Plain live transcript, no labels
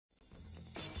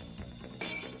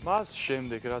მას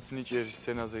შემდეგ, რაც ნიჭიერის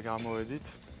სცენაზე გამოვედით,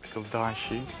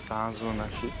 გლდანში,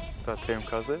 სანზონაში და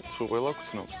თემქაზე, სულ ყველა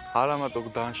გწნობს. არა მარტო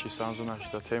გლდანში, სანზონაში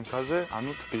და თემქაზე,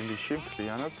 ანუ თბილისში,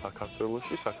 მთლიანად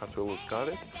საქართველოში, საქართველოს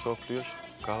გარეთ, მსოფლიოში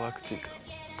გალაქტიკა,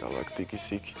 გალაქტიკის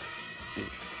იქით.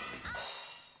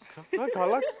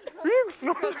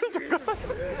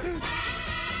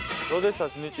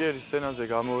 როდესაც ნიჭიერის სცენაზე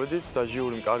გამოვედით და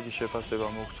ჟიურიმ კარგი შეფასება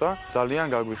მოგცა, ძალიან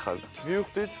გაგვიხარდა.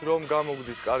 მივხვდით, რომ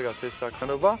გამოგვდის კარგად ეს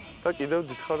საქმიანობა და კიდევ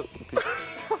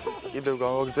კიდევ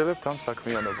გავაგრძელებთ ამ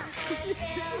საქმიანობას.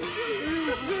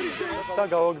 და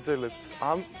გავაგრძელებთ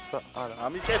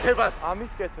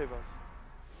ამის კეთებას.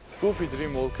 ჯგუფი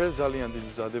Dream Walker ძალიან დიდ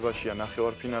მზადებაშია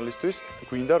ნახევარფინალისთვის,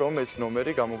 გვინდა რომ ეს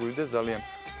ნომერი გამოგვივიდეს ძალიან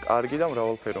კარგი და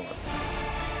მრავალფეროვანი.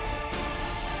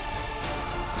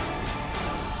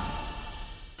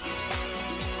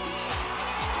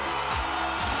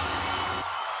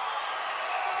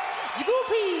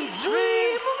 ჯგუფი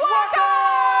Dream Walker!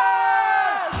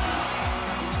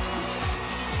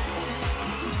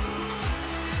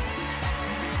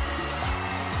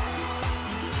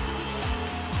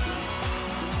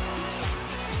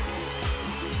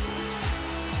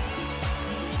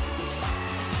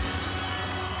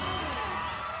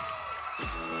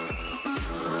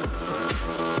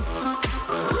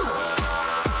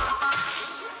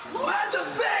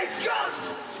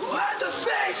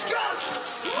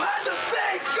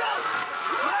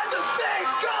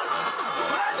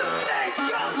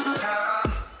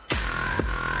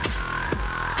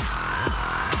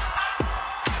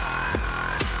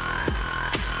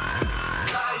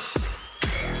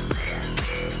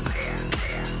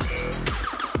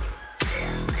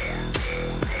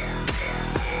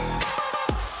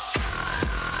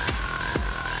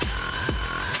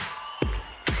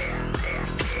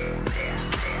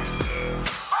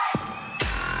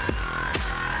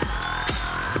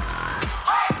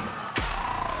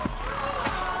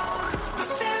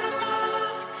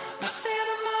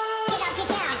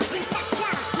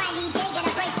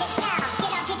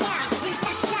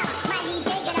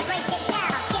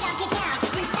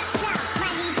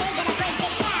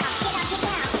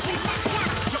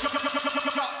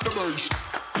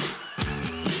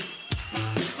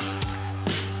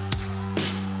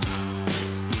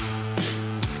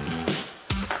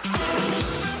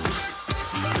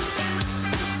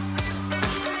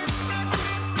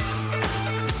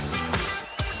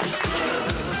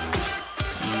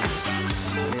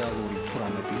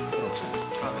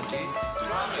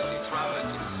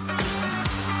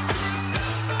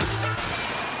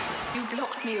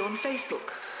 On Facebook,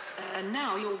 and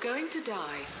now you're going to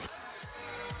die.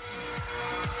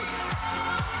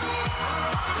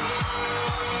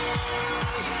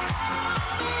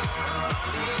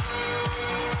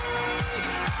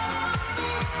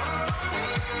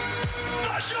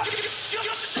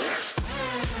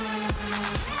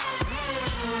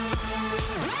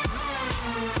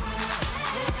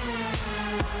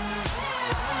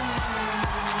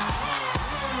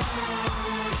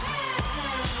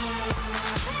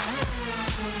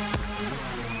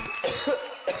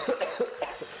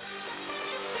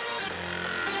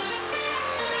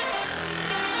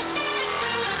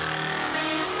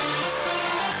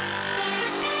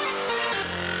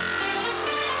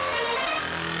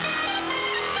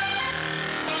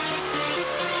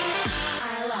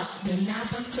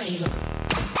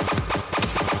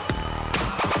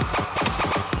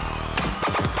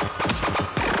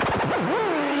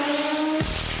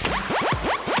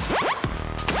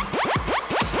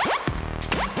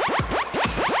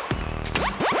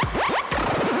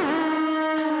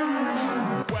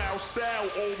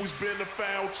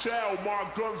 My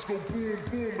guns go boom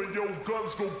boom and your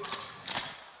guns go.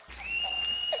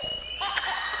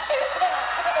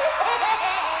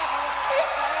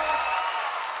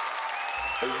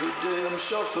 Every day I'm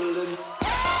shuffling.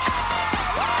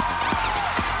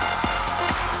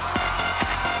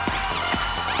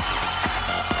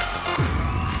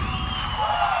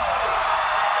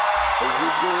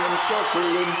 Every day I'm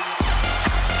shuffling.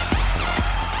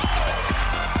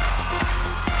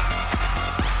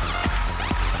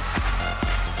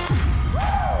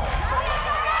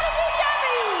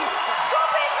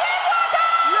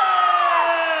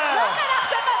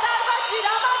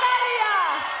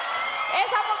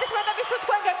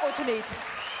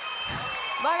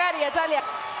 მაგარია ძალიან.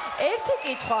 ერთი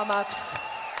კითხვა მაქვს.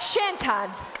 შენთან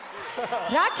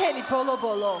რა ქენით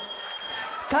ბოლო-ბოლო?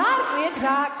 გარკვიეთ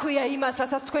რა ქვია იმას,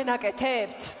 რასაც თქვენ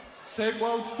აკეთებთ?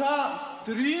 Sequels და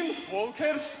Dream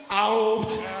Walkers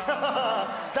out.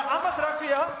 და ამას რა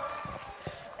ქვია?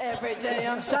 Every day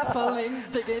I'm shuffling,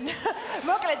 digging.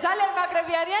 მოკლედ ძალიან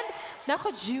მაგრები არიან.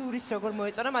 ნახოთ ჟიურის როგორ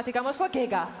მოეწონა მათი გამოსვლა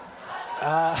გეგა.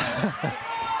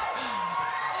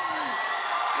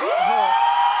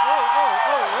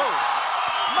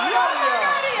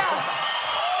 მაგარია.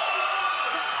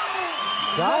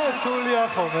 ძალიან თულია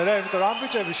ხოლმე რა, იმიტომ რომ ამ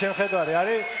ბიჭები შემხედარი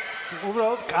არის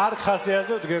უბრალოდ კარგ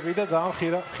ხასიათზე ვდგები და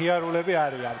ძალიან ხიარულები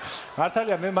არიან.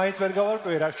 მართალია მე მაინც ვერ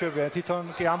გავარკვევი რა შეგვია თვითონ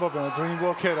კი ამბობენ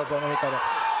დრიმვოქერობენ ეტარა.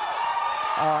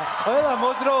 ყველა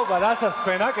მოძრაობა რასაც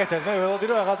თქვენ აკეთებთ მე ველოდი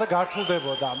რომ რაღაცა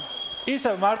გართულდებოდა.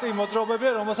 ისევ მარტო იმ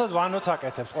მოძრაობებია რომელსაც ვანოც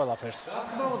აკეთებს ყველაფერს.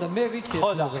 ხო და მე ვიცი ეს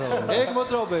მოძრაობა. ეგ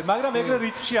მოძრაობები, მაგრამ ეგრე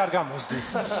რიტმში არ გამოსდის.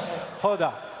 ხო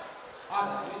და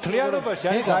თლიანობაში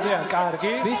არის ძალიან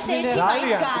კარგი,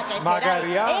 ძალიან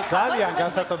მაგარია, ძალიან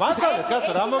განსაცდელი. მართალია,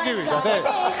 კაცო, რა მოგივიდათ ეს?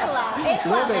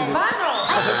 ეხლა. ვანო.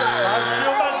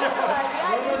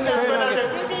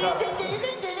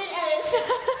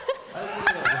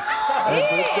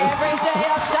 Every day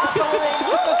I'm shuffling.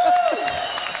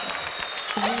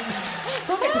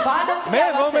 მე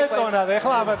მომეწონა,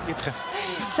 ეხლა ამათ კითხე.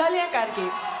 ძალიან კარგი.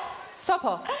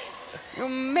 სოფო.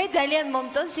 მე ძალიან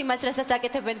მომწონს იმას, რასაც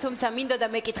აკეთებენ, თუმცა მინდოდა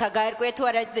მეკითხა გაერკვია თუ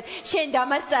არა შენ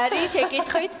დამასწარი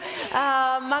შეკითხვით,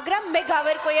 მაგრამ მე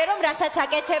გავერკვია რომ რასაც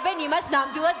აკეთებენ, იმას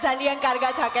ნამდვილად ძალიან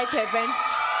კარგად აკეთებენ.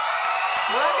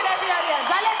 მაგრები არიან.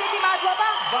 ძალიან დიდი მადლობა.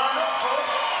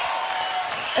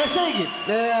 ესე იგი,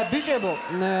 ბიჭებო,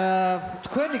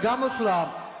 თქვენი გამოსვლა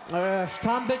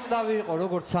შთამბეჭდავი იყო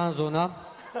როგორც სანზონა.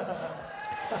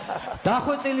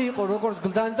 დახვეწილი იყო როგორც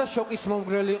გლდანი და შოკის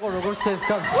მომგვრელი იყო როგორც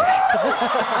თეთრ.